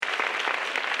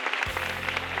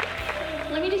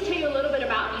Let me just tell you a little bit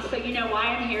about me so you know why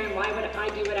I'm here and why I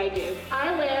do what I do.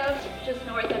 I live just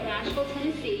north of Nashville,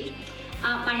 Tennessee.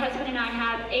 My husband and I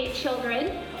have 8 children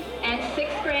and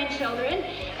 6 grandchildren.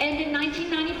 And in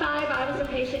 1995, I was a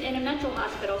patient in a mental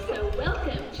hospital. So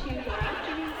welcome to your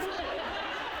afternoon session.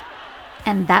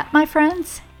 And that, my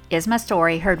friends, is my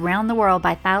story, heard round the world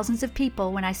by thousands of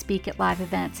people when I speak at live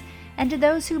events. And to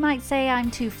those who might say I'm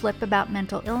too flip about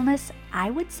mental illness, I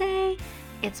would say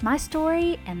it's my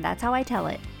story and that's how I tell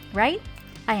it, right?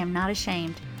 I am not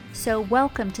ashamed. So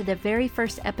welcome to the very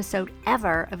first episode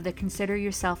ever of the Consider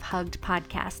Yourself Hugged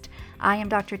podcast. I am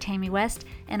Dr. Tammy West,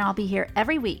 and I'll be here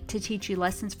every week to teach you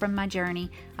lessons from my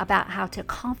journey about how to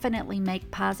confidently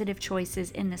make positive choices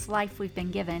in this life we've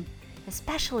been given,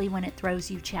 especially when it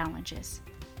throws you challenges.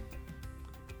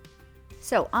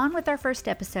 So on with our first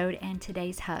episode and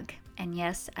today's hug. And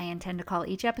yes, I intend to call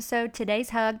each episode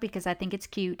Today's Hug because I think it's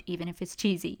cute, even if it's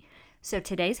cheesy. So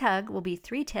today's hug will be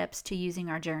 3 tips to using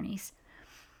our journeys.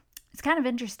 It's kind of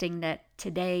interesting that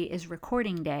today is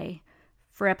recording day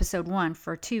for episode 1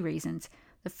 for 2 reasons.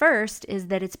 The first is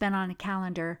that it's been on a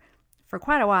calendar for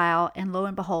quite a while, and lo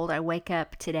and behold, I wake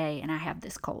up today and I have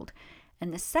this cold.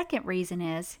 And the second reason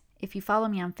is, if you follow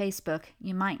me on Facebook,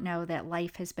 you might know that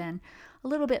life has been a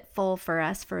little bit full for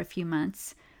us for a few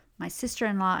months. My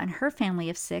sister-in-law and her family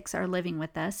of 6 are living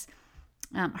with us.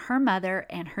 Her mother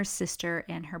and her sister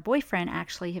and her boyfriend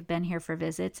actually have been here for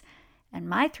visits. And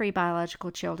my 3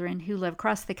 biological children who live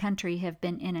across the country have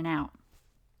been in and out.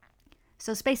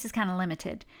 So space is kind of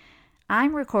limited.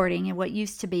 I'm recording in what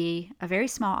used to be a very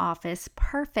small office,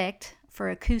 perfect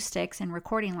for acoustics and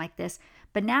recording like this,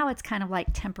 but now it's kind of like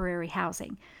temporary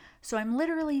housing. So I'm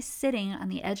literally sitting on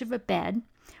the edge of a bed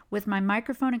with my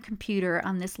microphone and computer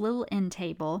on this little end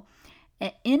table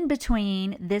in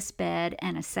between this bed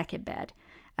and a second bed.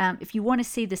 If you want to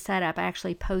see the setup, I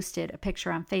actually posted a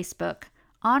picture on Facebook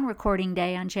on recording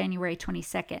day on January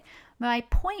 22nd. My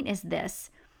point is this: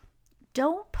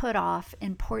 don't put off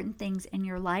important things in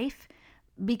your life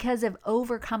because of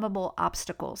overcomable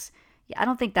obstacles. I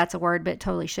don't think that's a word, but it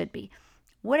totally should be.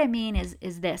 What I mean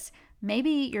is this: maybe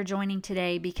you're joining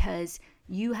today because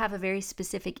you have a very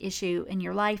specific issue in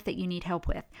your life that you need help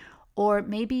with. Or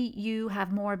maybe you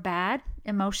have more bad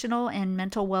emotional and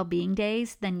mental well-being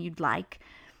days than you'd like.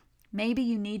 Maybe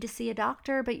you need to see a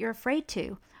doctor, but you're afraid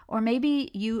to. Or maybe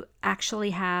you actually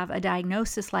have a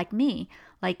diagnosis like me,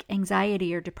 like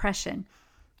anxiety or depression.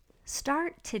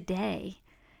 Start today.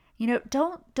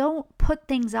 Don't put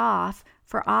things off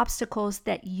for obstacles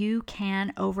that you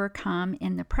can overcome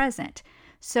in the present.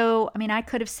 So, I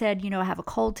could have said, I have a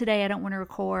cold today, I don't want to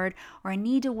record, or I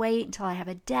need to wait until I have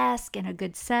a desk and a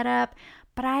good setup,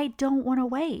 but I don't want to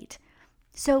wait.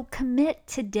 So commit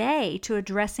today to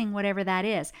addressing whatever that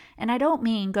is. And I don't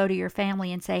mean go to your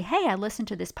family and say, hey, I listened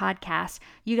to this podcast.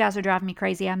 You guys are driving me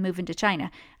crazy. I'm moving to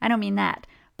China. I don't mean that.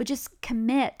 But just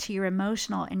commit to your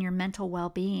emotional and your mental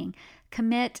well-being.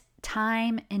 Commit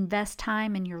time, invest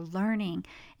time in your learning.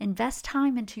 Invest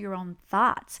time into your own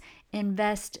thoughts.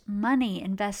 Invest money.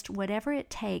 Invest whatever it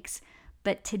takes.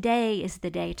 But today is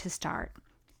the day to start.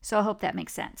 So I hope that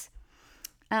makes sense.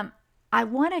 I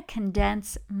want to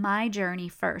condense my journey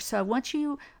first. So I want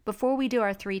you, before we do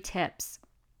our 3 tips,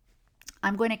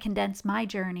 I'm going to condense my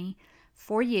journey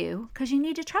for you because you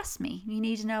need to trust me. You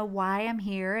need to know why I'm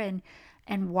here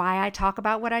and why I talk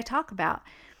about what I talk about.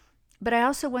 But I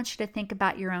also want you to think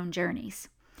about your own journeys.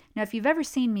 Now, if you've ever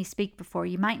seen me speak before,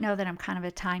 you might know that I'm kind of a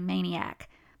time maniac,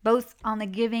 both on the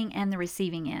giving and the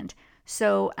receiving end.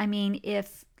 So,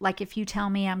 if you tell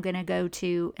me I'm going to go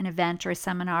to an event or a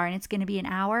seminar and it's going to be an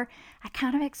hour, I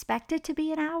kind of expect it to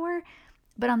be an hour.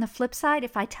 But on the flip side,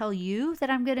 if I tell you that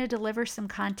I'm going to deliver some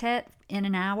content in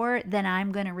an hour, then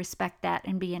I'm going to respect that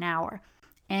and be an hour.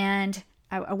 And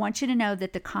I want you to know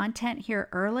that the content here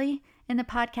early in the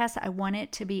podcast, I want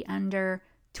it to be under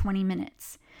 20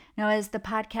 minutes. Now, as the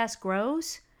podcast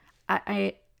grows,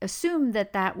 I assume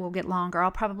that will get longer.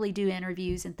 I'll probably do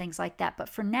interviews and things like that. But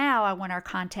for now, I want our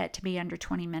content to be under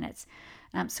 20 minutes.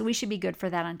 So we should be good for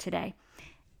that on today.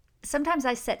 Sometimes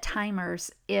I set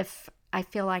timers if I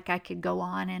feel like I could go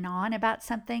on and on about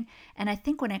something. And I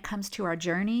think when it comes to our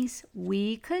journeys,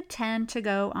 we could tend to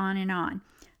go on and on.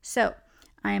 So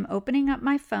I am opening up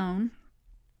my phone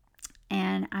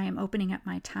and I am opening up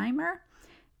my timer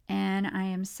and I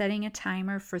am setting a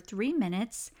timer for 3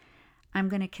 minutes. I'm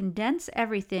going to condense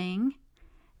everything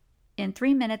in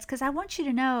 3 minutes because I want you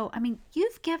to know,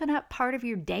 you've given up part of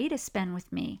your day to spend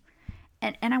with me.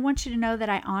 And I want you to know that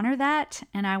I honor that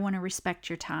and I want to respect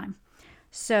your time.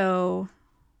 So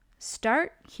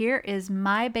here is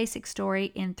my basic story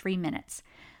in 3 minutes.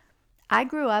 I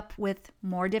grew up with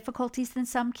more difficulties than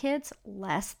some kids,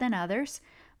 less than others.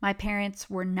 My parents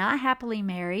were not happily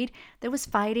married. There was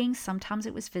fighting. Sometimes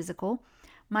it was physical.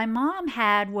 My mom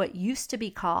had what used to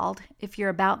be called, if you're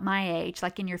about my age,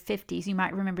 like in your 50s, you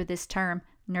might remember this term,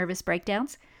 nervous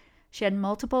breakdowns. She had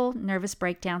multiple nervous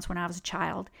breakdowns when I was a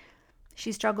child.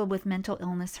 She struggled with mental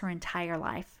illness her entire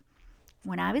life.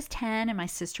 When I was 10 and my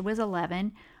sister was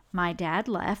 11, my dad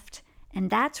left. And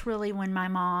that's really when my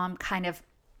mom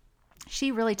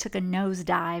she really took a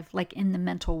nosedive, like in the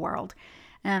mental world.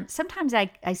 Sometimes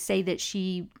I say that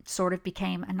she sort of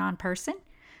became a non-person.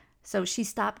 So she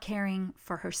stopped caring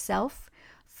for herself,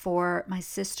 for my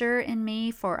sister and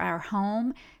me, for our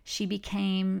home. She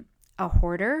became a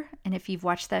hoarder. And if you've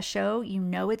watched that show, you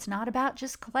know it's not about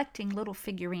just collecting little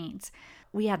figurines.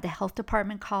 We had the health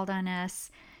department called on us.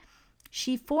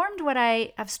 She formed what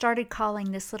I've started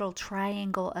calling this little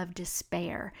triangle of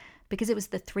despair, because it was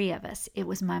the three of us. It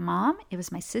was my mom, it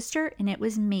was my sister, and it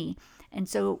was me. And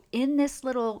so in this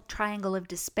little triangle of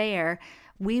despair,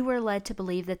 we were led to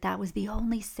believe that that was the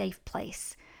only safe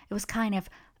place. It was kind of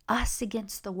us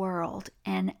against the world.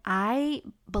 And I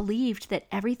believed that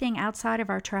everything outside of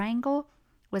our triangle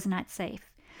was not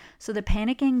safe. So the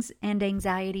panic and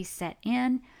anxiety set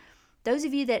in. Those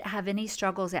of you that have any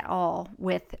struggles at all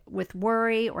with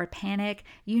worry or panic,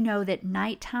 you know that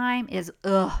nighttime is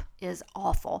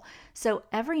awful. So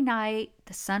every night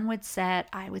the sun would set,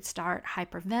 I would start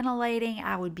hyperventilating.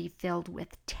 I would be filled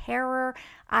with terror.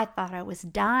 I thought I was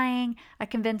dying. I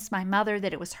convinced my mother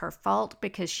that it was her fault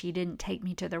because she didn't take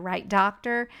me to the right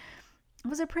doctor. It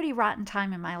was a pretty rotten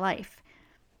time in my life.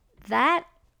 That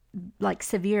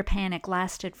severe panic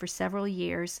lasted for several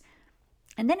years.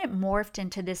 And then it morphed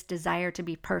into this desire to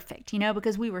be perfect,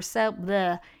 because we were so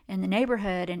in the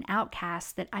neighborhood and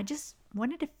outcasts that I just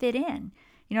wanted to fit in.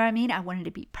 You know what I mean? I wanted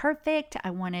to be perfect. I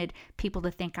wanted people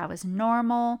to think I was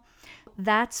normal.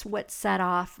 That's what set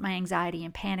off my anxiety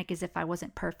and panic, as if I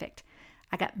wasn't perfect.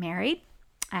 I got married.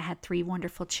 I had 3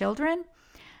 wonderful children.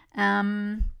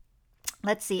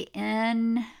 Let's see,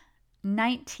 in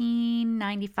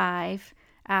 1995,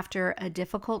 after a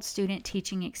difficult student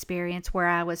teaching experience where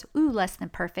I was less than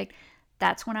perfect,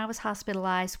 that's when I was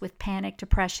hospitalized with panic,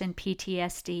 depression,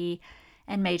 PTSD,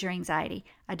 and major anxiety.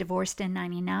 I divorced in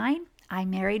 1999. I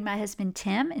married my husband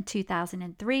Tim in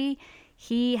 2003.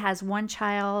 He has 1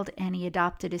 child and he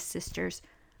adopted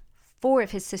 4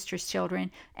 of his sister's children,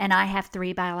 and I have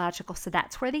 3 biological, so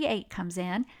that's where the 8 comes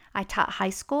in. I taught high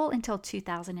school until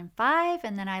 2005,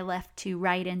 and then I left to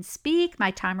write and speak. My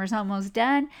timer's almost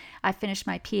done. I finished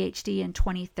my PhD in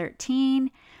 2013,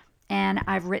 and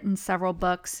I've written several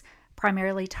books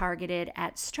primarily targeted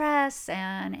at stress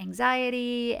and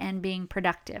anxiety and being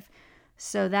productive.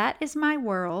 So that is my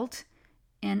world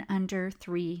in under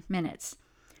 3 minutes.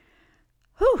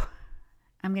 Whew!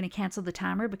 I'm going to cancel the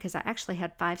timer because I actually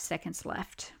had 5 seconds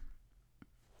left.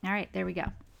 All right, there we go.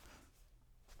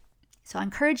 So I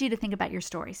encourage you to think about your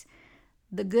stories,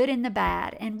 the good and the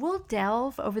bad, and we'll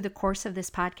delve over the course of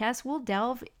this podcast. We'll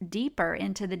delve deeper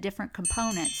into the different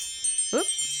components.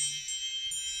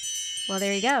 Oops. Well,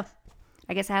 there you go.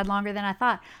 I guess I had longer than I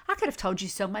thought. I could have told you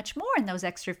so much more in those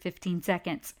extra 15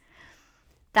 seconds.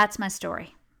 That's my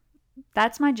story.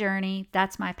 That's my journey.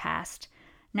 That's my past.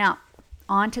 Now,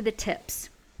 on to the tips.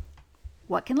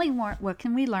 What can we learn? What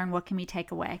can we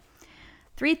take away?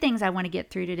 3 things I want to get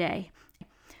through today.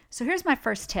 So here's my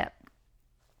first tip.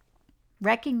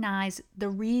 Recognize the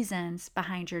reasons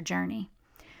behind your journey.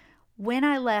 When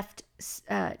I left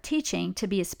teaching to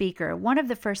be a speaker, one of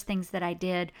the first things that I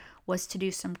did was to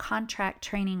do some contract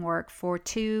training work for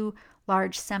 2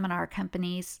 large seminar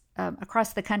companies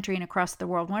across the country and across the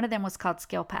world. One of them was called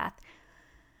SkillPath.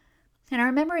 And I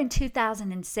remember in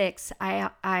 2006, I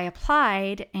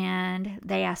applied and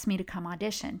they asked me to come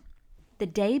audition. The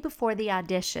day before the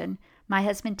audition, my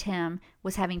husband Tim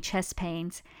was having chest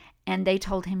pains and they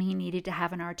told him he needed to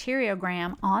have an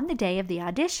arteriogram on the day of the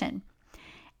audition.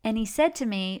 And he said to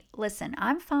me, listen,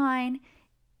 I'm fine.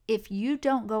 If you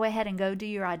don't go ahead and go do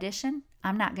your audition,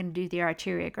 I'm not going to do the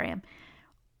arteriogram.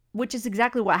 Which is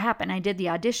exactly what happened. I did the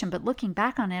audition, but looking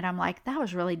back on it, I'm like, that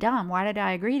was really dumb. Why did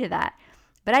I agree to that?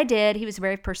 But I did. He was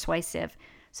very persuasive.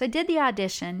 So I did the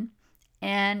audition,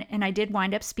 and I did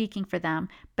wind up speaking for them,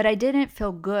 but I didn't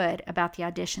feel good about the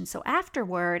audition. So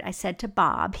afterward, I said to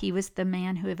Bob, he was the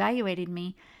man who evaluated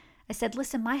me, I said,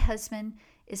 listen, my husband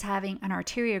is having an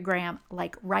arteriogram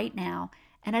like right now,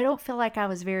 and I don't feel like I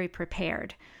was very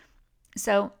prepared.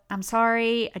 So I'm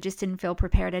sorry, I just didn't feel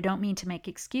prepared. I don't mean to make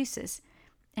excuses.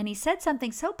 And he said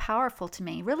something so powerful to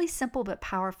me, really simple but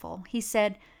powerful. He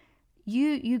said,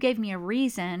 You gave me a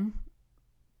reason,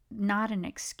 not an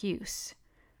excuse.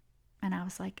 And I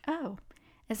was like, oh.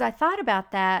 As I thought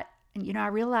about that, I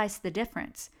realized the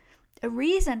difference. A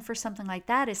reason for something like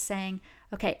that is saying,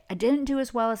 okay, I didn't do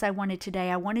as well as I wanted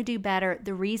today. I want to do better.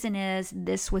 The reason is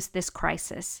this was this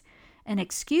crisis. An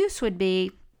excuse would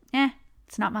be,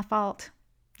 it's not my fault.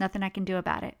 Nothing I can do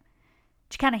about it.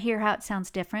 Did you kind of hear how it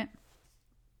sounds different?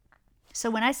 So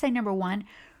when I say number one,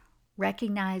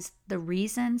 recognize the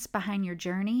reasons behind your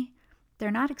journey, they're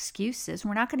not excuses.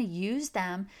 We're not going to use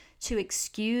them to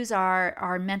excuse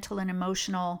our mental and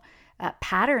emotional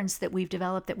patterns that we've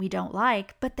developed that we don't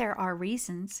like, but there are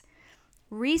reasons.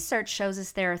 Research shows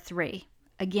us there are 3.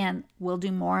 Again, we'll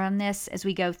do more on this as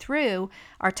we go through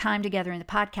our time together in the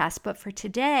podcast, but for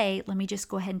today, let me just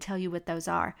go ahead and tell you what those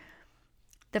are.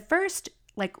 The first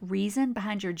reason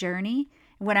behind your journey,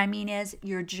 what I mean is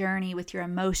your journey with your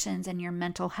emotions and your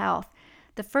mental health.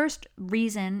 The first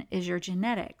reason is your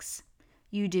genetics.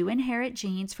 You do inherit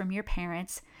genes from your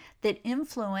parents that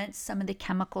influence some of the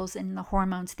chemicals and the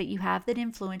hormones that you have that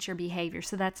influence your behavior.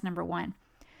 So that's number 1.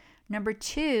 Number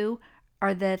 2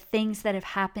 are the things that have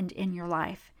happened in your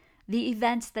life, the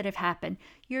events that have happened,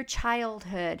 your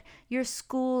childhood, your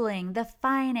schooling, the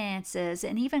finances,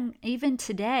 and even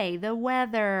today, the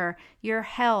weather, your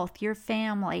health, your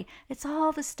family. It's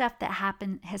all the stuff that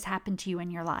has happened to you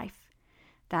in your life.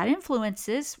 That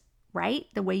influences, right,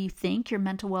 the way you think, your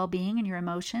mental well-being, and your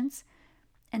emotions.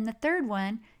 And the third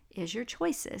one is your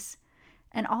choices.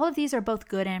 And all of these are both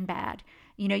good and bad.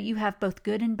 You have both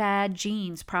good and bad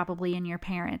genes probably in your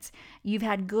parents. You've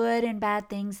had good and bad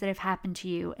things that have happened to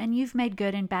you, and you've made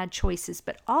good and bad choices,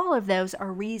 but all of those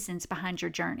are reasons behind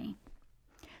your journey.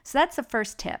 So that's the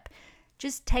first tip.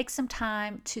 Just take some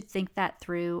time to think that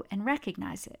through and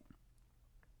recognize it.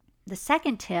 The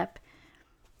second tip,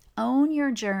 own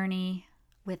your journey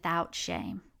without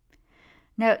shame.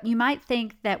 Now, you might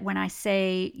think that when I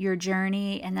say your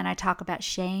journey and then I talk about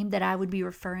shame, that I would be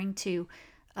referring to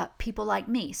people like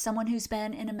me, someone who's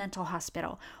been in a mental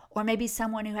hospital, or maybe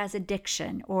someone who has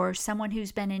addiction, or someone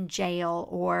who's been in jail,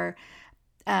 or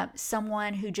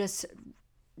someone who just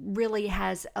really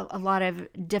has a lot of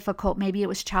difficult, maybe it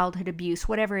was childhood abuse,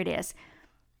 whatever it is.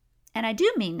 And I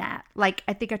do mean that. Like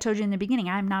I think I told you in the beginning,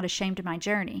 I'm not ashamed of my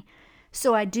journey.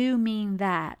 So I do mean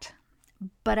that.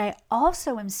 But I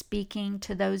also am speaking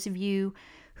to those of you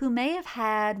who may have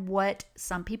had what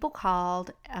some people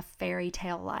called a fairy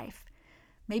tale life.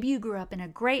 Maybe you grew up in a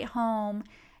great home,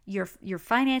 your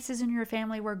finances in your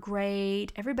family were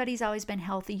great, everybody's always been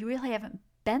healthy, you really haven't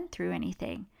been through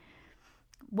anything.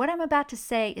 What I'm about to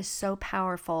say is so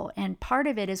powerful, and part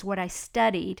of it is what I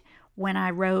studied when I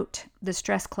wrote The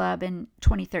Stress Club in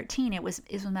 2013. It was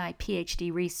my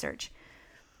PhD research.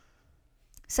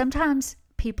 Sometimes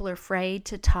people are afraid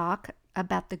to talk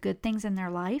about the good things in their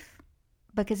life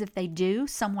because if they do,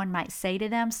 someone might say to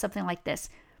them something like this,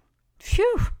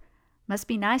 "Phew, must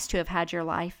be nice to have had your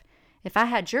life. If I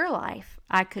had your life,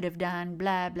 I could have done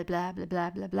blah, blah, blah, blah, blah,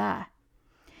 blah, blah."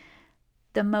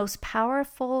 The most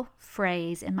powerful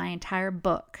phrase in my entire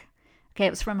book, it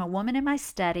was from a woman in my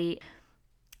study.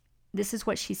 This is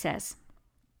what she says,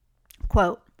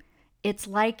 quote, "It's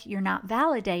like you're not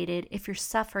validated if your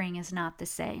suffering is not the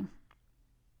same."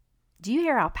 Do you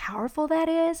hear how powerful that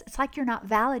is? It's like you're not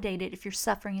validated if your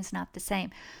suffering is not the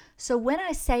same. So when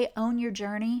I say own your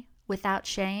journey without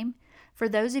shame, for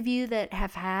those of you that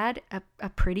have had a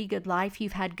pretty good life,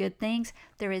 you've had good things,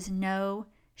 there is no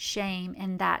shame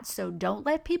in that. So don't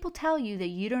let people tell you that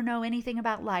you don't know anything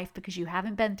about life because you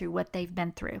haven't been through what they've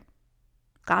been through.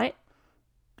 Got it?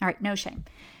 All right, no shame.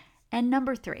 And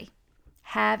number 3,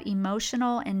 have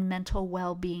emotional and mental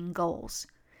well-being goals.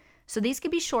 So these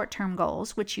could be short-term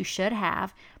goals, which you should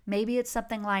have. Maybe it's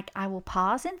something like, I will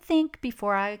pause and think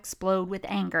before I explode with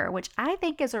anger, which I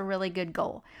think is a really good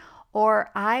goal.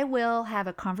 Or I will have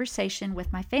a conversation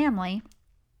with my family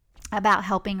about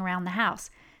helping around the house.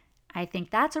 I think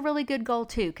that's a really good goal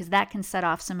too, because that can set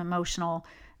off some emotional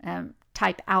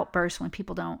type outbursts when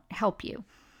people don't help you.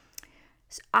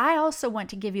 So I also want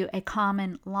to give you a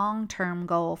common long-term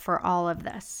goal for all of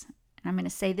this. And I'm going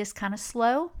to say this kind of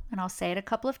slow, and I'll say it a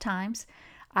couple of times.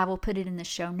 I will put it in the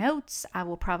show notes. I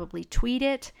will probably tweet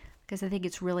it because I think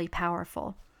it's really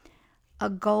powerful. A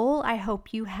goal I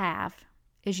hope you have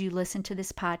as you listen to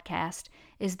this podcast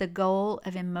is the goal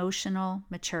of emotional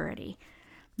maturity.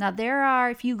 Now,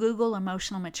 if you Google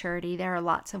emotional maturity, there are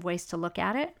lots of ways to look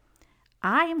at it.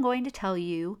 I am going to tell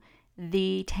you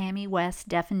the Tammy West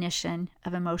definition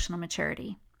of emotional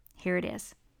maturity. Here it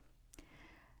is.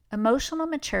 Emotional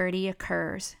maturity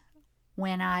occurs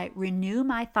when I renew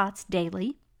my thoughts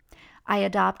daily, I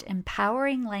adopt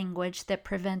empowering language that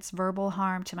prevents verbal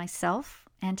harm to myself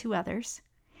and to others,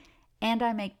 and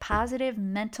I make positive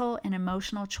mental and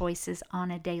emotional choices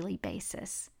on a daily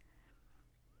basis.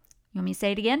 You want me to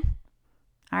say it again?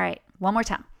 All right, one more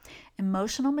time.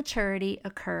 Emotional maturity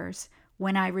occurs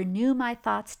when I renew my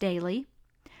thoughts daily,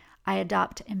 I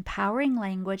adopt empowering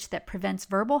language that prevents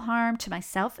verbal harm to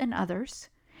myself and others,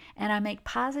 and I make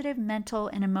positive mental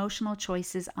and emotional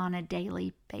choices on a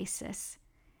daily basis.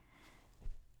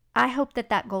 I hope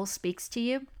that goal speaks to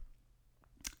you.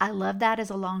 I love that as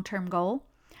a long-term goal.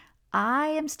 I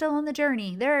am still on the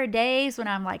journey. There are days when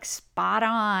I'm like spot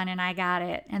on and I got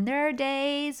it, and there are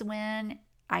days when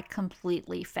I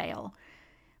completely fail.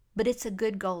 But it's a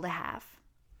good goal to have.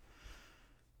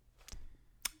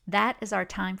 That is our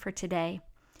time for today.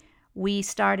 We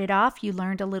started off, you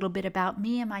learned a little bit about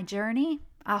me and my journey.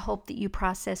 I hope that you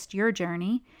processed your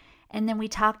journey. And then we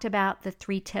talked about the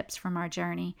 3 tips from our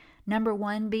journey. Number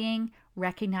 1 being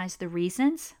recognize the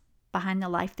reasons behind the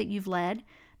life that you've led.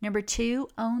 Number 2,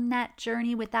 own that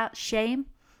journey without shame.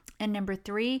 And number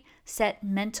 3, set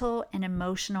mental and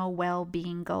emotional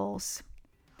well-being goals.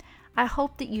 I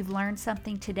hope that you've learned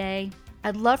something today.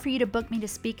 I'd love for you to book me to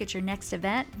speak at your next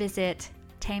event. Visit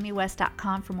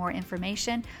TammyWest.com for more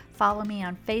information. Follow me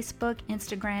on Facebook,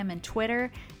 Instagram, and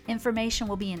Twitter. Information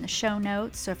will be in the show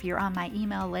notes, so if you're on my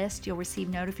email list, you'll receive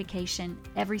notification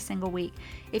every single week.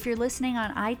 If you're listening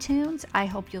on iTunes, I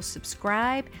hope you'll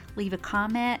subscribe, leave a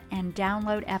comment, and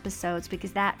download episodes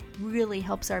because that really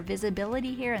helps our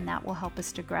visibility here and that will help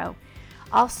us to grow.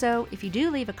 Also, if you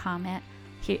do leave a comment,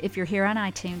 if you're here on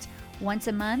iTunes, once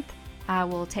a month, I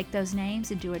will take those names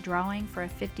and do a drawing for a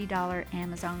 $50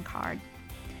 Amazon card.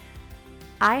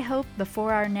 I hope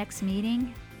before our next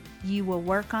meeting, you will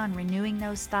work on renewing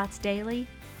those thoughts daily,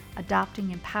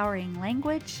 adopting empowering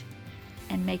language,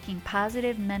 and making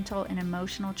positive mental and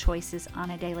emotional choices on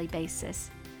a daily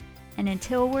basis. And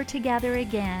until we're together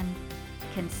again,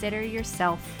 consider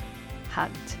yourself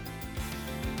hugged.